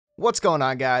What's going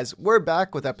on, guys? We're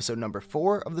back with episode number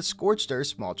 4 of the Scorched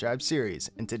Small Tribe series,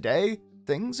 and today,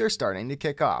 things are starting to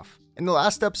kick off. In the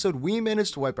last episode, we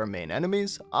managed to wipe our main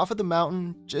enemies off of the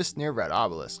mountain just near Red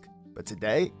Obelisk. But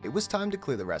today, it was time to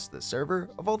clear the rest of the server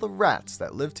of all the rats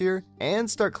that lived here and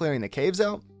start clearing the caves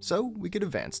out so we could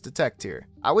advance to tech tier.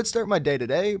 I would start my day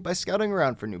today by scouting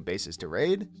around for new bases to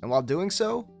raid, and while doing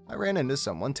so, I ran into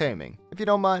someone taming. If you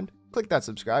don't mind, click that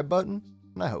subscribe button,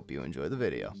 and I hope you enjoy the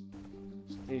video.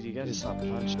 Dude, you gotta stop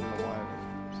punching the wire.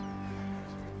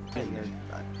 I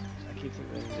keep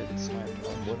thinking they did snipe.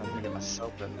 I'm gonna get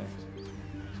myself in there.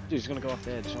 Dude, he's gonna go off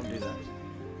the edge. Don't do that.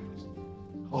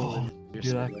 Oh,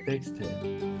 dude, I fixed it.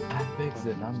 I fixed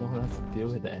it, and I don't know how to deal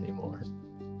with it anymore.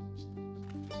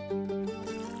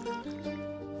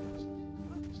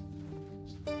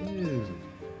 Dude,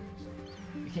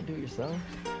 you can't do it yourself?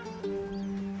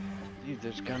 Dude,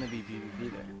 there's gonna be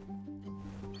PvP there.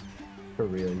 For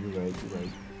real, you're right, you're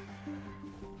right.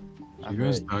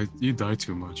 You die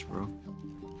too much, bro.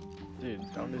 Dude,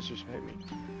 don't disrespect me.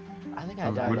 I think I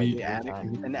died Woody, like 8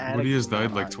 times. Woody has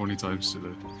died like 20 times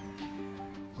today.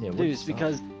 Yeah, Dude, it's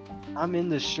because I'm in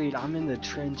the street, I'm in the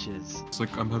trenches. It's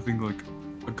like I'm having like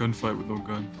a gunfight with no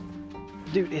gun.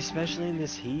 Dude, especially in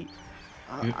this heat.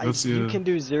 Yeah, you can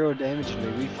do 0 damage to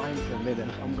me. We fight for a minute.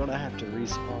 I'm gonna have to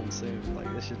respawn soon.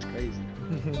 Like, this shit's crazy.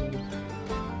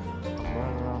 I'm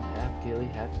running around half ghillie,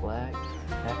 half black,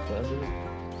 half desert.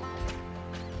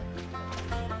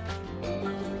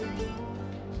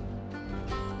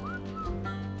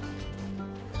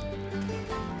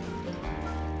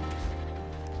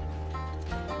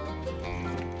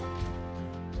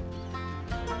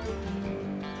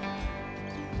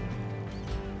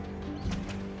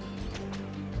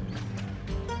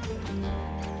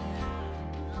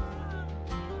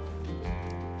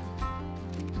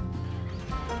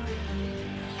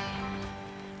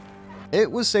 It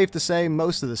was safe to say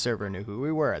most of the server knew who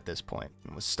we were at this point,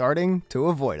 and was starting to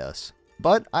avoid us.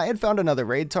 But I had found another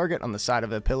raid target on the side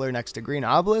of a pillar next to Green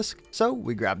Obelisk, so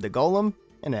we grabbed the golem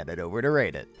and headed over to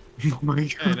raid it. Oh my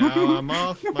god. Hey, now I'm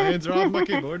off. My hands are off my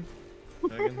keyboard.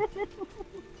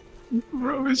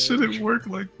 Bro, it shouldn't work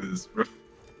like this, bro.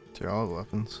 To all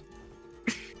weapons.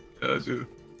 Yeah, dude.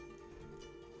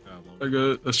 I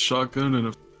got a shotgun and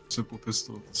a simple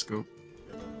pistol with the scope.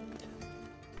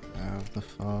 I have the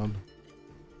fob.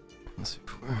 Let's see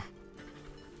where.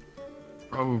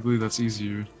 Probably that's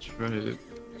easier. Try it.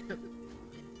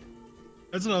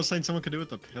 That's what I was saying someone could do with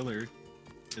the pillar.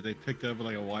 If they picked up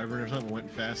like a wyvern or something,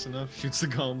 went fast enough, shoots the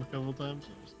golem a couple times,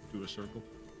 so just do a circle.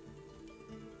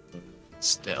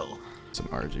 Still. Some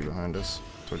RG behind us,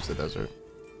 towards the desert.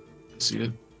 See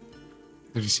it?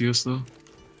 Did you see us though?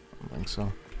 I don't think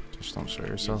so. Just don't show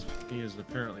yourself. He is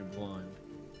apparently blind.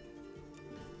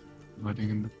 Hiding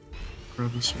in the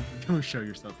crevice. Don't show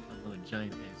yourself. I'm a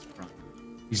giant ass rock.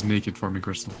 He's naked for me,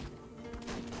 Crystal.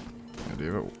 Yeah, do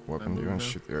you have a weapon? Do you want to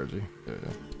shoot the RG? Yeah,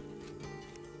 yeah.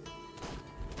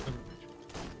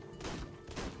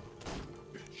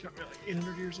 Shot me like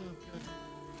 800 years old.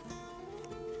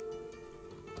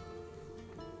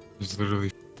 He's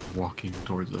literally walking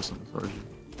towards us on the RG.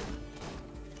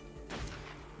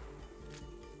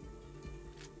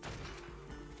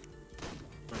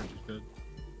 Good.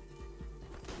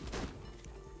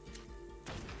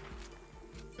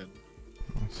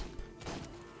 Nice.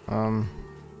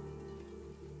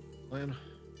 Plan.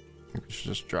 I think we should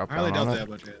just drop I highly down doubt on they it. have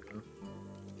much yet, though.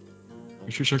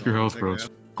 You should check your health, bro. It's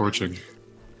scorching.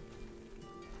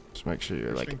 Just make sure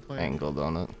you're like Interesting plan. angled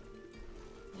on it.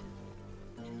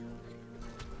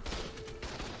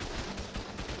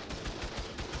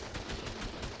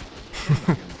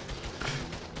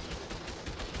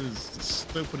 This is the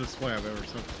stupidest way I've ever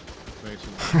seen.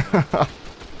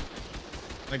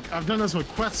 Like, I've done this with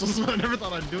Quetzals, but I never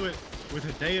thought I'd do it with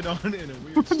a Daedon and a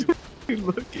weird suit. What are you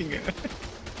looking at?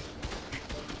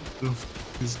 The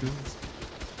f is this?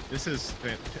 This is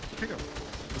fantastic.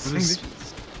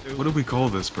 What do we call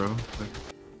this, bro? Like,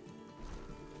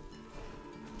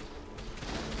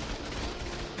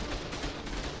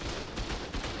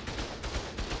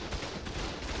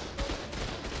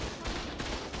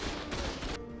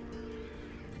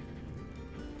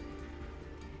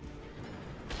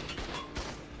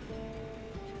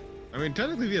 I mean,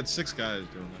 technically, we had 6 guys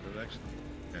doing that. It actually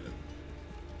kind of.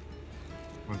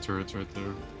 one turret's right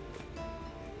there.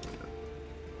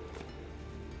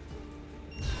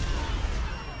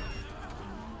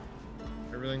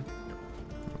 Everything.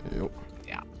 Yep.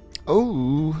 Yeah.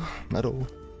 Oh, metal.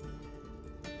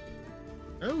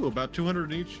 Oh, about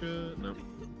 200 each. No.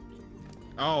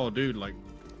 Oh, dude, like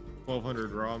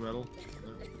 1,200 raw metal.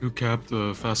 Who capped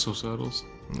the Faso saddles?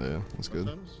 Yeah, that's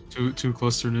good. Two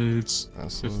cluster nades.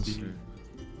 That's 50.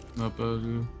 Not bad,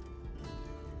 yeah.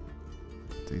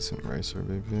 Decent racer,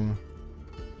 baby.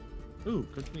 Ooh,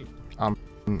 cooked meat. I'm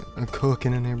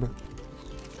cooking in here, bro.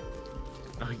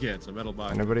 Oh yeah, it's a metal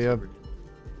box. Anybody up?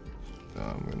 Oh,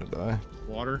 I'm gonna die.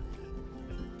 Water.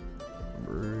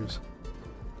 Bruise.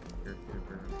 Here.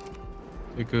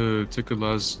 Take a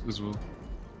las as well.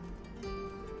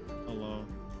 Hello.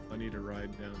 I need a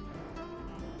ride down.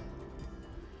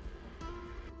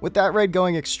 With that raid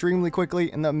going extremely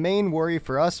quickly and the main worry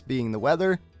for us being the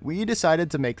weather, we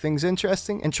decided to make things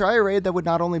interesting and try a raid that would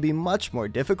not only be much more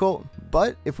difficult,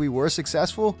 but if we were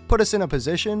successful, put us in a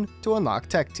position to unlock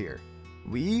tech tier.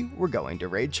 We were going to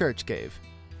raid Church Cave.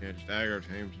 Yeah, just aggro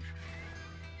teams.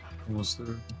 Almost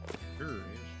there. Sure is.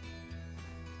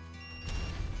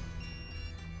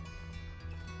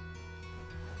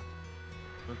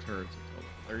 No turrets.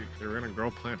 They're gonna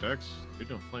grow plant X. They're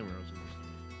doing flame arrows in this.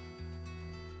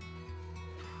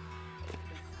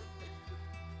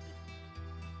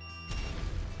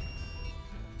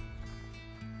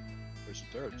 There's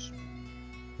the turrets.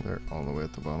 They're all the way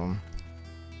at the bottom.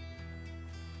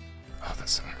 Oh,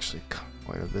 that's actually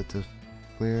quite a bit to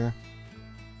clear.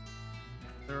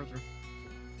 Arrows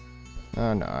are.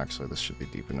 Oh, no, actually, this should be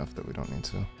deep enough that we don't need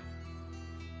to.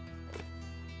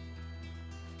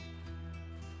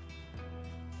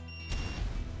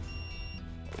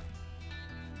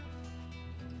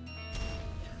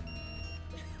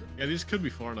 Yeah, these could be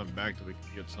far enough back that we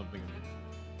can get something.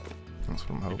 That's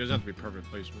what I'm It hoping. doesn't have to be perfect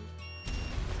placement.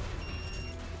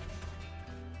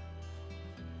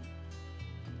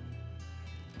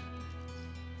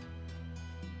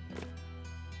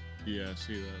 Yeah, I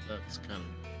see that. That's kind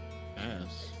of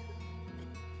ass.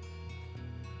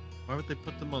 Why would they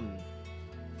put them on?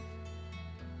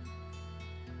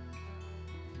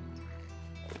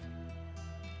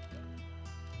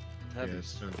 Yeah,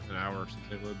 it's been an hour since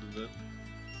they loaded it.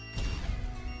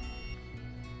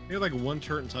 They had like one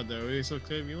turret inside the Oasis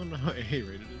cave. You wanna know how A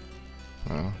rated it?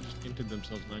 Oh, They just emptied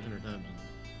themselves 900 times.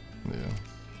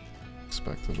 yeah.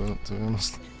 Expected that, to be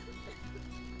honest.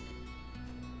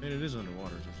 Man, it is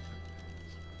underwater. So it's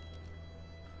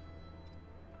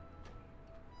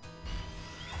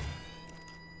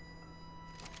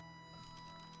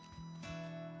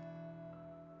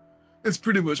It's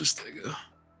pretty much a stego.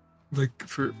 Like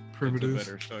for primitive.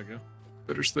 better stego.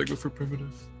 Better stego for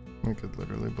primitive. We could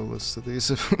literally ballista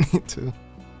these if we need to.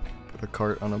 Put a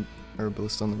cart on or a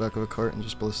ballista on the back of a cart and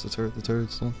just ballista turret the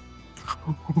turrets. So.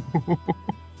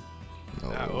 No.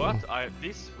 What?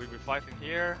 This we will be fighting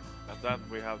here, and then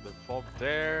we have the fog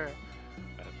there,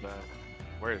 and then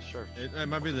where is Church? It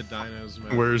might be the dinos.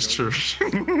 Man. Where's Church?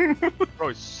 Bro,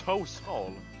 it's so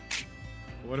small.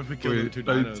 What if we kill Wait, the two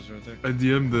dinos right there? I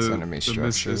DM'd It's the enemy the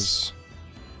structures. missions.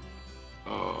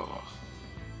 Oh.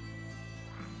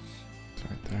 It's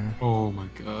right there. Oh my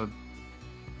god.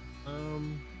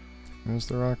 There's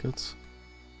the rockets.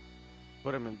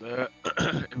 Put him in the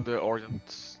in the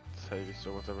Orient Haze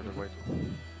or whatever they're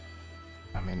waiting.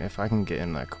 I mean, if I can get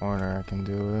in that corner, I can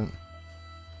do it.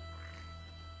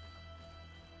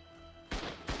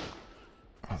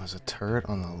 Oh, there's a turret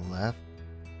on the left.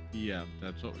 Yeah,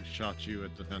 that's what we shot you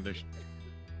at the foundation.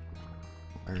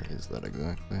 Where is that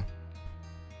exactly?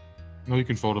 No, you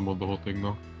can fold him on the whole thing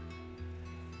though.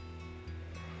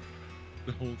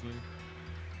 The whole thing.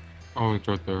 Oh, it's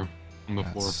right there on the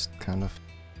floor. That's kind of.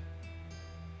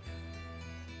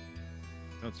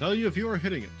 I'll tell you if you are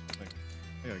hitting it. Like,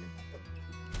 hey,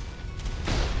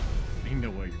 ain't no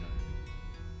way you're not.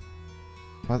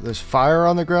 What? There's fire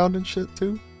on the ground and shit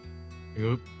too.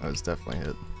 Yep. That was definitely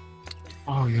hit.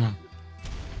 Oh yeah.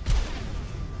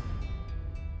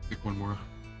 Take one more.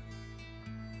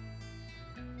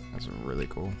 That's really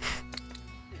cool.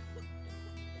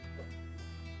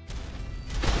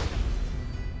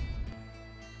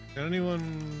 Got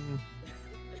anyone?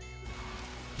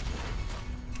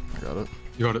 I got it.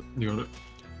 You got it. You got it.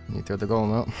 You throw the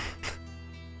golem out.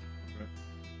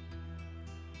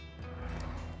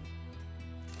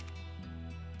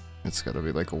 It's gotta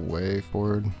be like a way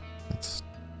forward. It's.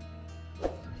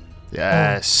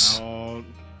 Yes! Oh,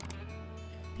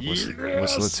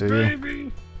 Whistle it to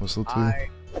you. Whistle to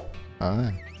you.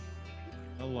 Aye.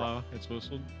 hello. It's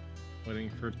whistled. Waiting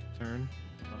for it to turn.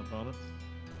 Up on it.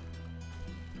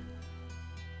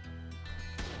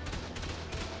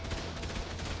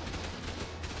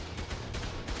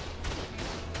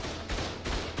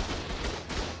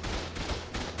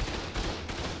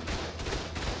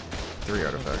 Three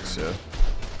artifacts, yeah.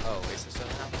 Oh, Oasis doesn't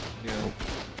have one?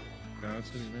 Yeah. No, it's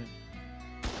hitting me.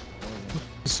 Oh, no.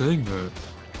 Saying that.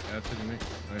 Yeah, it's hitting me.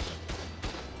 Nice.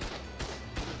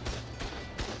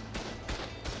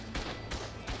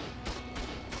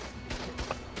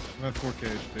 I have 4k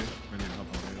HP. I need help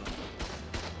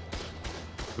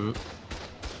on the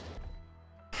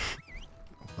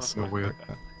That's no way.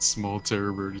 Small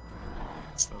terror bird.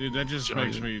 Dude, that just Giant.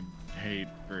 makes me hate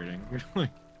raiding.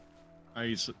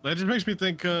 That just makes me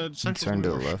think Central's Turn to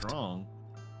more the left. strong.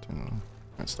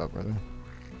 Alright, stop right there.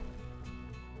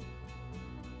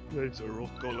 There's a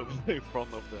rock golem in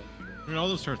front of them. I mean, all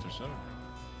those turrets are set up.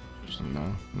 Just-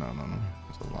 No. There's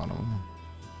a lot of them.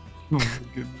 Oh my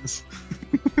goodness.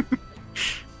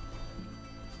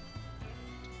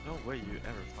 No way you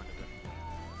ever find it.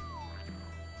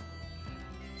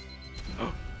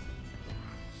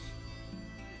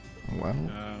 Well,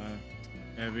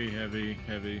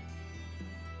 Heavy.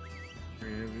 Three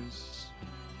heavies.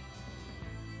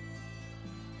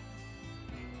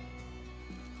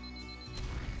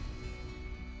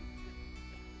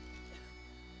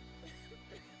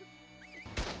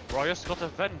 Bro, I just got a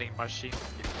vending machine.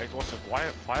 It was a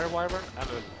fire wyvern and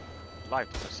a light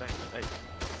on the same day.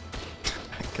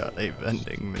 I got a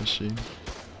vending machine.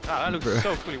 Ah, that looks Bruh.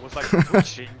 so cool. It was like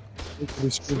switching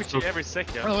every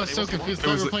second. Oh, I was It so was confused. It I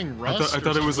thought was we were a- playing I Rust.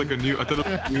 thought it was like a new. I thought it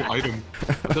was a new item.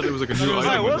 I thought it was like a new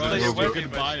I item. was with like, the it you was- logo.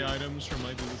 could buy items from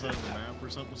like the other side of the map or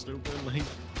something stupid. Like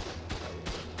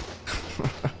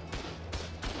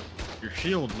your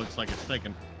shield looks like it's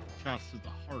taking shots to the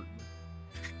heart.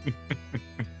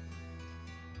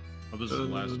 Oh, this is the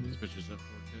last of these bitches at 4K.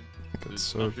 I got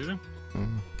Stop soaked. shooting?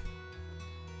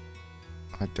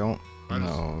 I don't I just-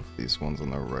 know if these ones on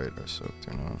the right are soaked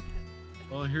or not.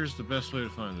 Well, here's the best way to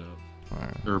find out.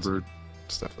 Alright, Terror bird.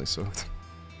 it's definitely soaked.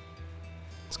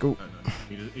 Let's go. No,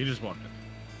 he just walked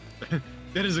in.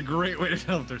 That is a great way to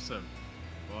tell if they're 7.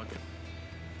 Walk in.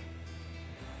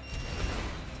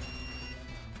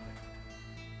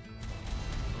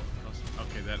 Oh,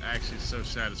 okay, that actually is so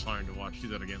satisfying to watch. Do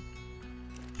that again.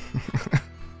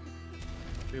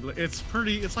 It's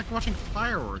pretty. It's like watching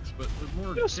fireworks, but with more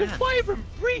Yo, death. so wyvern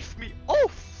briefed me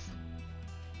off!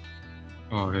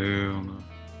 Oh hell no.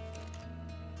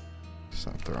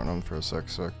 Stop throwing them for a sec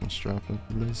so I can strap it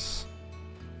for this.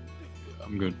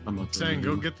 I'm good. I'm not Saying, go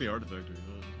throwing it. get the artifact.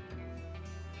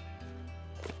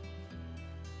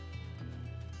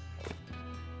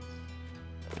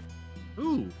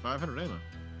 Ooh, 500 ammo.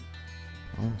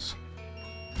 Nice.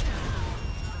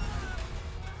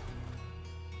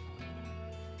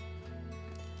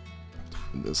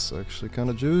 This actually kind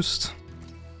of juiced.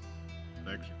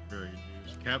 Actually, very good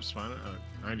use. Cap Spino,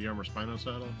 90 armor Spino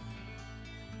saddle.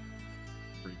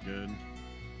 Pretty good.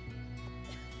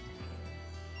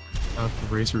 The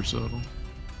racer saddle.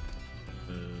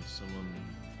 Someone.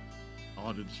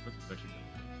 Oh, dude, the Smith is actually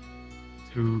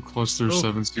good. 2 cluster Oh,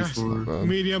 7C4. Bad.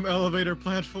 Medium elevator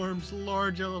platforms,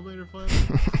 large elevator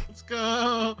platforms. Let's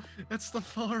go! That's the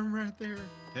farm right there.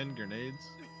 10 grenades.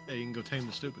 Hey, you can go tame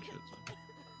the stupid shit. So.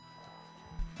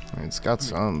 I mean, it's got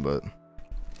some, but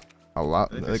a lot.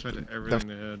 I think they Like, spent everything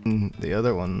they had. the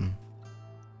other one.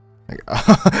 Like,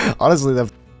 honestly,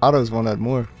 the autos one had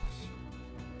more.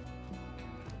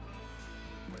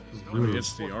 I mean,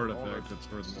 it's the artifact that's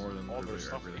worth more than All their literally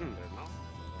stuff in everything. there now.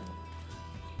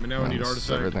 I mean, now we need This is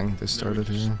artifact. everything. They started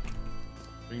just- here.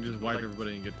 We can just wipe Like-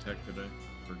 everybody and get tech today.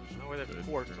 We're just No way that good.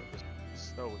 port of the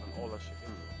stone and all that shit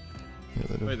in there. Yeah,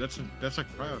 they do. Wait, that's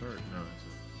like crowd art. No,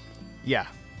 that's Yeah,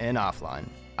 and offline.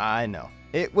 I know.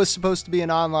 It was supposed to be an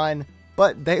online,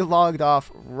 but they logged off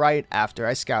right after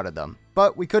I scouted them.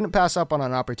 But we couldn't pass up on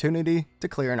an opportunity to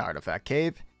clear an artifact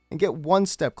cave and get one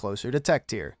step closer to tech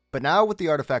tier. But now with the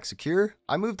artifact secure,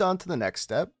 I moved on to the next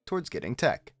step towards getting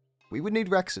tech. We would need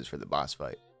Rexes for the boss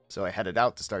fight, so I headed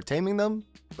out to start taming them,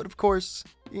 but of course,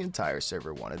 the entire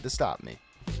server wanted to stop me.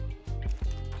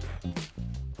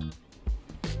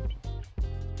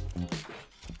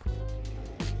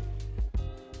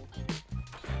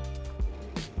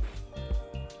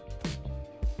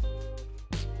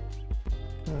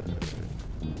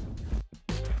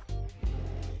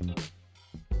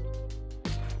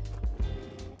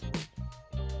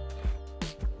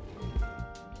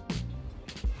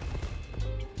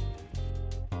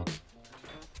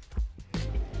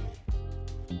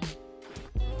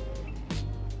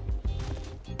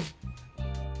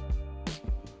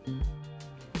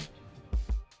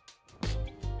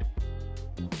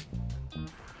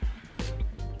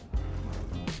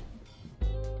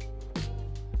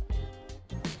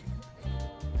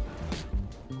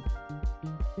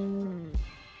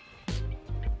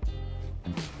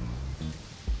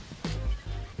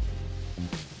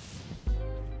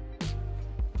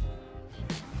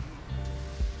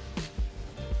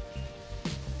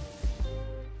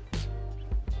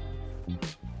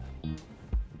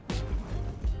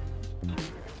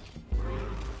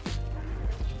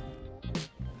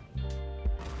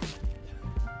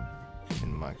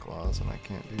 pause and I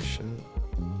can't do shit.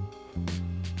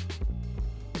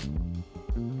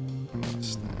 I'm gonna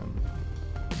stand.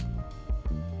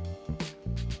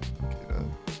 Get up.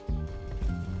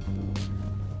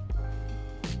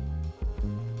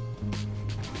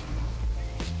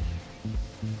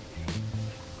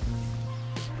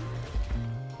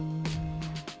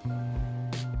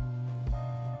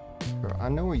 Bro, I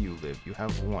know where you live. You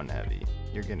have one heavy.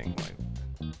 You're getting wiped.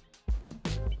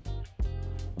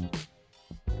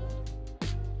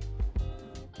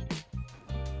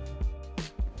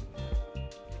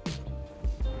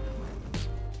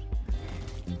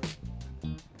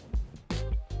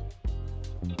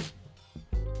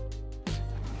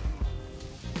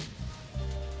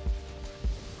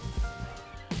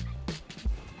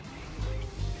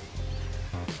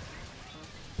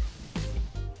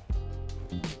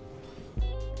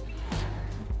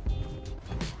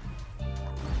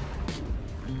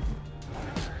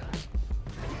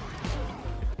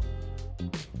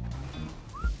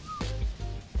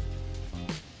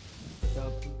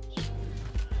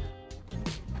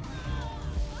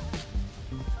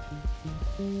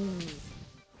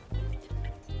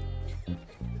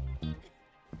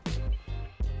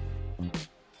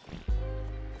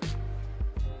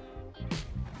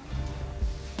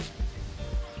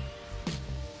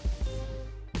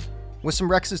 With some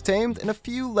Rexes tamed and a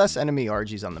few less enemy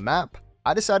RGs on the map,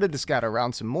 I decided to scout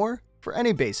around some more for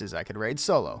any bases I could raid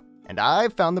solo, and I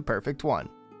found the perfect one.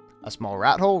 A small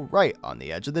rat hole right on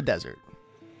the edge of the desert.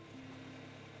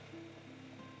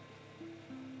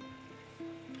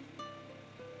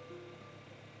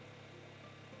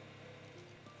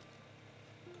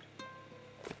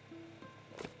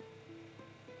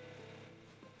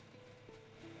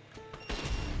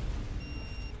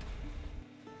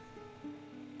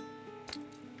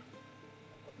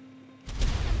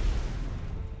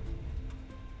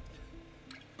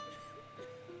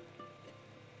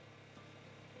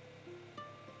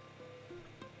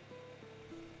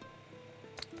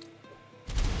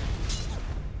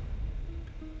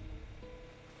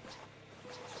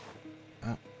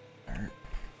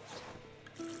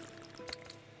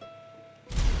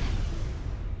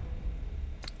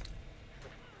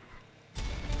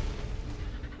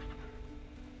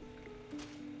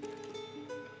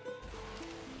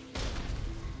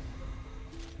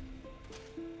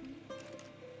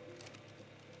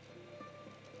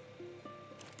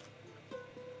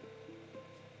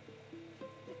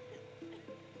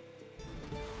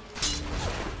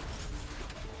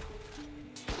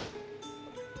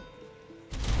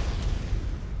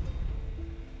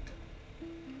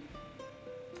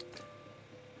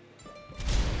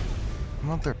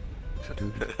 Mother,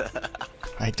 dude.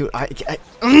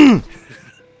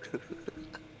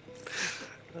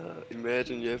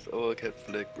 Imagine you have our cat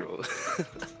flag, bro.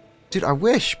 Dude, I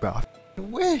wish, bro. I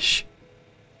wish.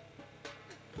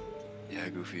 Yeah,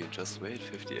 Goofy, just wait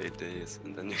 58 days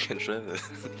and then you can travel.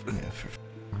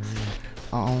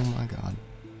 Oh my god.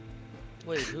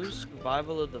 Wait, who's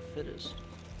survival of the fittest?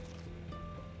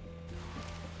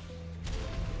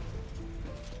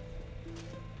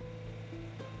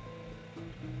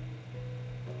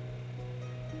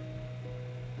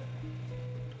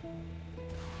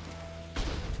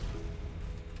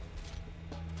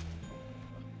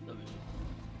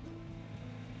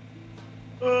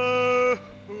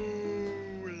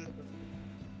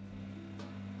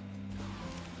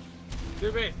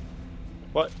 Ruby!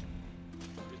 What?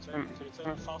 Can you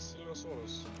turn fast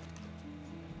Stegosaurus?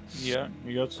 Yeah,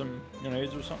 you got some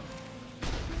grenades or something?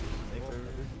 Whatever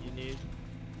you need.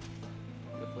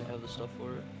 Definitely have the stuff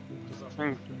for it. Because I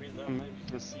think with them maybe you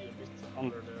can see a bit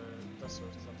under the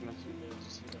desert that makes you be able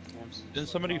to see the flames. Didn't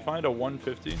somebody find a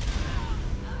 150?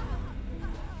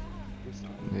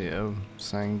 Yeah,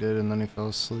 Sang did, and then he fell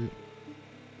asleep.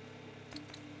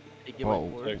 Hey, give Well, me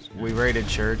more. we raided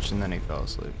church, and then he fell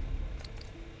asleep.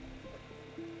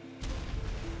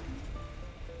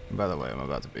 By the way, I'm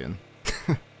about to be in.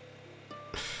 God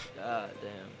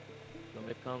damn. Let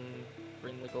me come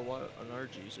bring like an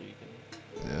RG so you can.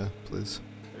 Yeah, please.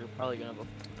 You're probably gonna have a in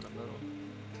the middle.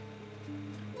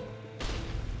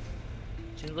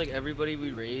 Seems like everybody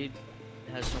we raid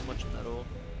has so much metal,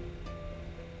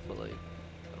 but like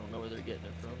I don't know where they're getting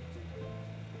it from.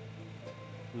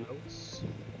 Notes.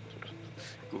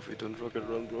 Goofy, don't rocket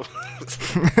run, bro.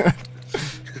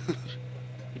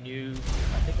 Can you?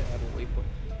 I think I have a waypoint.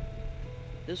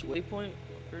 This waypoint,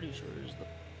 I'm pretty sure is the.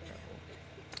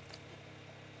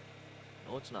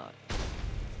 No, it's not.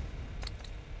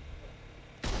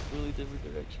 Really different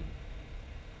direction.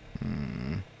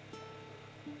 Hmm.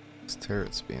 This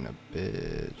turret's being a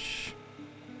bitch.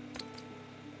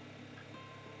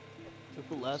 So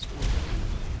the last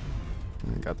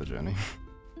one. Got the Jenny.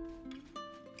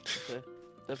 Okay.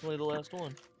 Definitely the last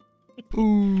one.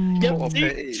 Ooh. Yep,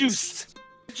 see? Juice!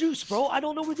 Juice, bro! I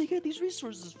don't know where they get these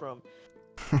resources from.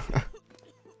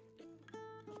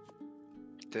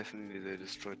 Definitely they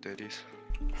destroyed daddies.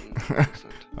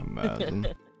 Imagine.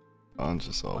 Bunch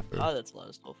of sulfur. Oh, that's a lot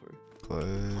of sulfur.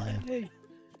 Clay. Hey.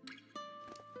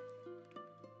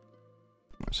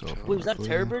 Myself. Wait, was that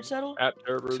Terrorbird saddle? At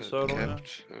Terrorbird Saddle, yeah.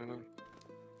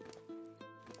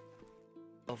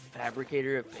 A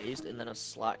fabricator of paste and then a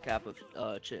slot cap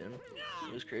of chitin.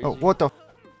 It was crazy. Oh, what the?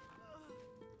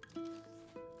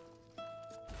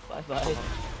 Bye bye.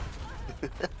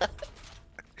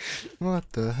 What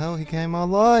the hell? He came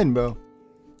online, bro.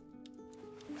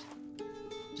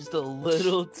 Just a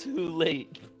little too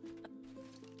late.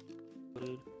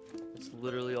 Dude, it's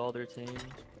literally all their teams.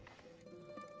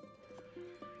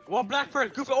 One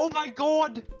blackbird, goofy! Oh my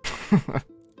god!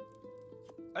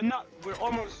 And not, we're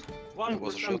almost It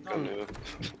was a 1% shotgun, done.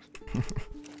 yeah.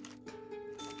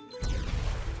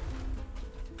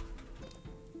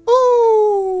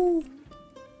 Ooh!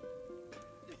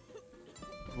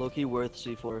 Low-key worth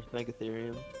C4, Mega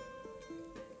Ethereum.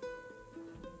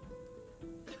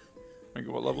 Like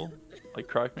what level? Like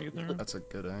crack make it there? That's a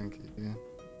good Anki. Yeah.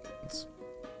 It's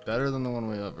better than the one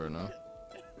we have right now.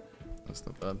 That's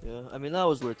not bad. Yeah, I mean that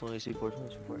was worth only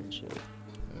C4 and shit.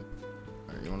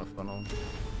 Alright, you wanna funnel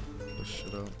this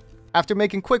shit out? After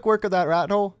making quick work of that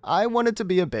rat hole, I wanted to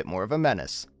be a bit more of a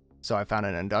menace. So I found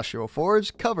an industrial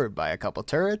forge covered by a couple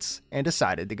turrets and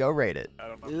decided to go raid it. I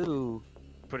don't know. Ew.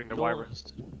 Putting the No.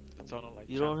 wyverns. It's on like.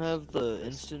 You don't have the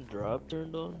instant drop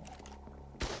turned on?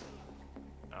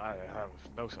 I have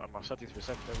no. My settings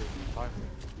reset every time.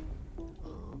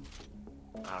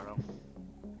 I don't know.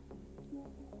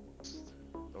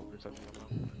 No resetting them now.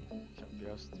 Can't be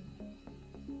asked. I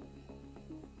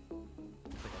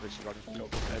think we should go.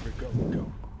 Ever go.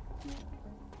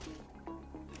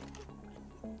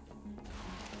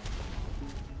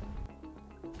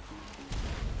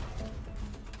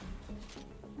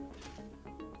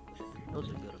 That was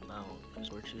a good amount, because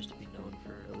Scorched used to be known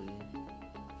for really...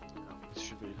 It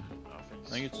should be. I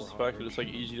think it's just the fact that it's like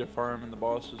easy to farm and the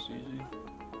boss is easy.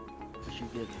 But you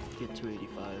get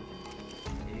 285.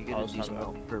 And you get Oh, a it's not decent bad.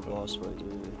 amount per boss fight,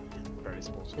 dude. Very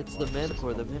small. It's the mana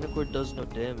core. The mana core does no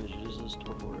damage, it just does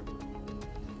torpor.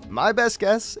 My best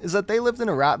guess is that they lived in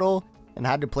a rat hole and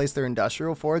had to place their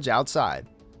industrial forge outside.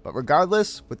 But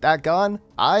regardless, with that gone,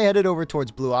 I headed over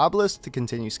towards Blue Obelisk to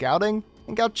continue scouting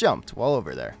and got jumped while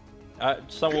over there. I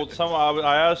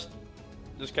asked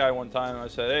this guy one time, I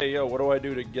said, hey, yo, what do I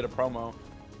do to get a promo?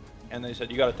 And they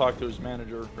said, you gotta talk to his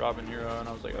manager, Robin Hero, and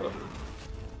I was like,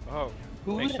 oh.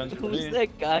 Who Makes sense for was me.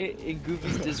 that guy in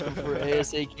Goofy's Discord before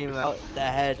ASA came out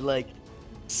that had like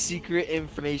secret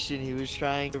information he was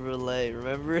trying to relay?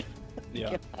 Remember?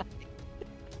 Yeah.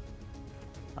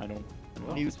 I don't.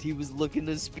 When he was looking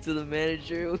to speak to the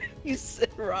manager, he said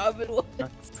Robin was.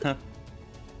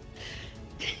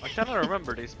 I cannot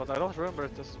remember this, but I don't remember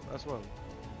it as well.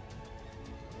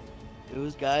 It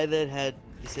was guy that had.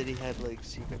 He said he had like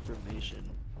secret information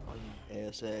on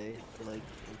ASA, for, like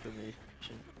information.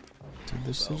 Dude,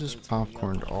 this dude just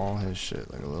popcorned all his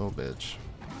shit like a little bitch.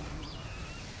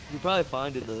 You probably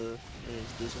find it in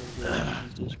his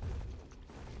Discord.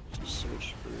 Just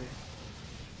search for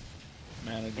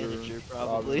manager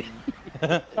probably.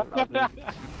 Robin.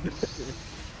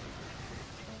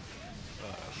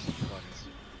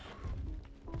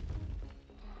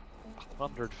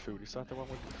 $100 food, is that the one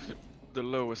with the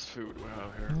lowest food we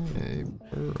have here? Hey,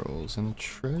 pearls and a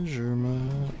treasure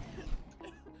map.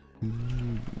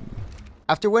 Ooh.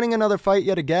 After winning another fight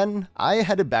yet again, I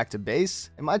headed back to base,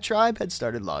 and my tribe had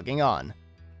started logging on.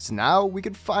 So now we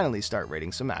could finally start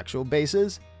raiding some actual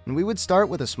bases, and we would start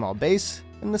with a small base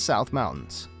in the South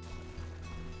Mountains.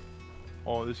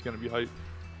 Oh, this is gonna be hype.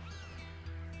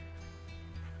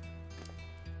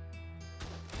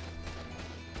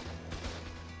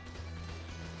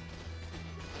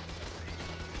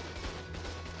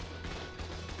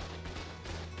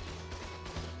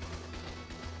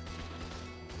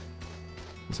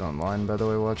 It's online, by the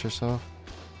way, watch yourself.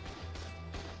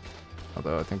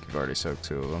 Although I think you've already soaked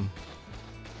 2 of them.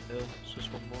 Yeah, it's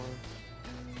just one more.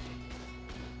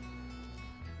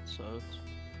 Sucks.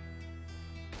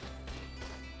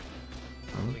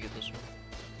 Let me get this one.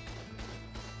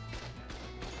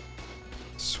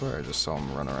 I swear I just saw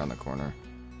him run around the corner.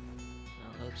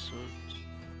 No, that sucks.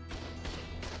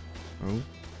 Ooh, I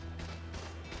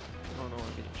don't know where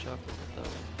I'm getting shot from with that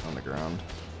one. on the ground.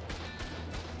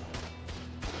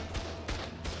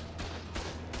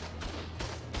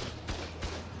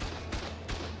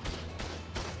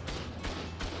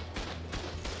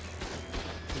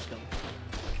 He's coming.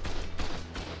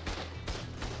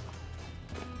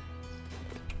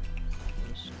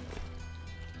 Nice.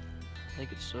 I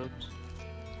think it's soaked.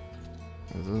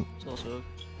 Is it? It's all soaked.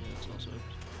 Yeah, it's all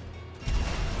soaked.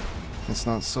 It's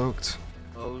not soaked.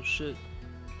 Oh shit.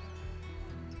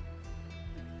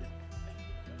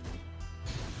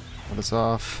 But it's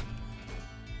off.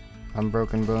 I'm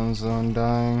broken bones though and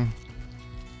dying.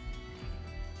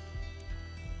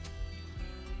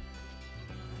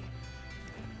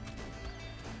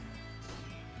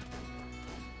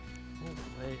 No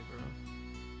way, bro.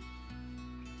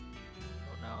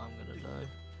 Oh, now I'm gonna die.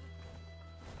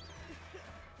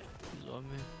 He's on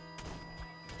me.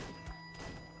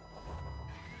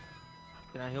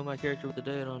 Can I heal my character with the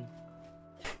dead on?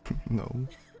 No.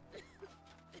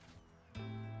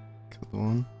 Kill the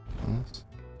one. Nice.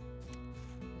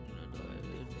 I'm gonna die.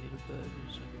 I need a bed.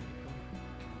 Just a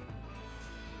second.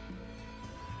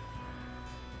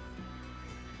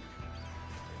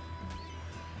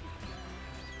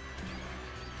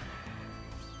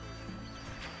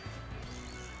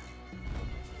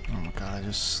 Oh my god, I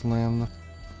just slammed the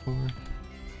floor.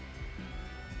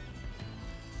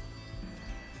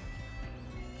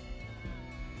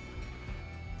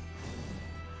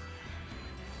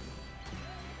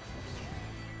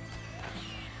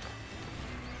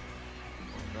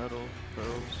 Metal,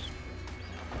 pearls.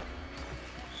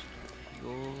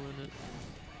 Fuel in it.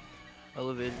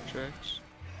 Elevated tracks.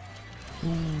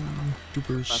 Ooh,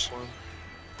 dupers. Platform.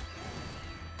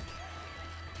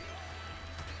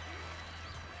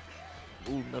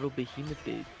 Ooh, metal behemoth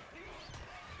gate.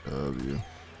 W.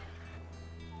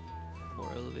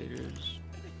 More elevators.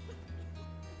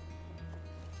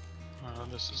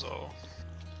 This is all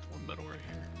one metal right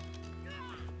here.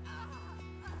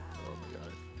 Oh my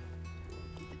god.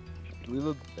 Do we have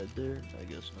a bed there? I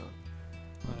guess not.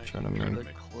 I'm trying to We're make.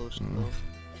 like close Mm. though.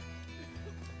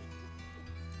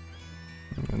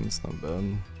 I mean, it's not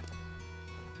bad.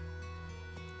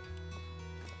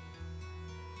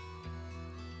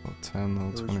 Level 10, level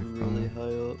It was 25. really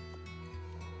high up.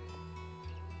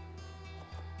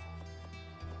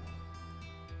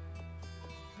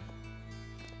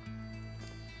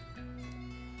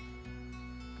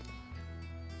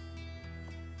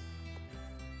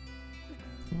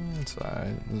 It's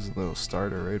alright. There's a little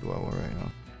starter raid while we're right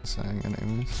now. Saying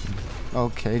anyways.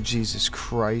 Okay, Jesus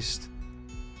Christ.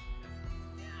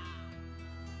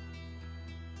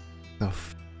 The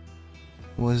f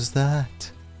was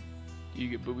that? Do you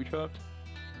get booby trapped?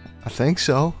 I think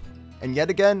so. And yet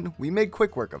again, we made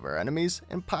quick work of our enemies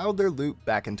and piled their loot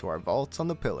back into our vaults on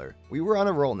the pillar. We were on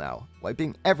a roll now,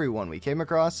 wiping everyone we came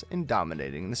across and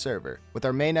dominating the server. With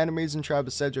our main enemies in Tribe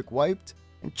of Cedric wiped,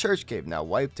 and Church Cave now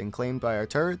wiped and claimed by our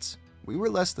turrets, we were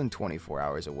less than 24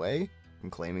 hours away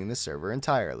from claiming the server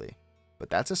entirely. But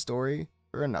that's a story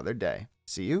for another day.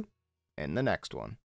 See you in the next one.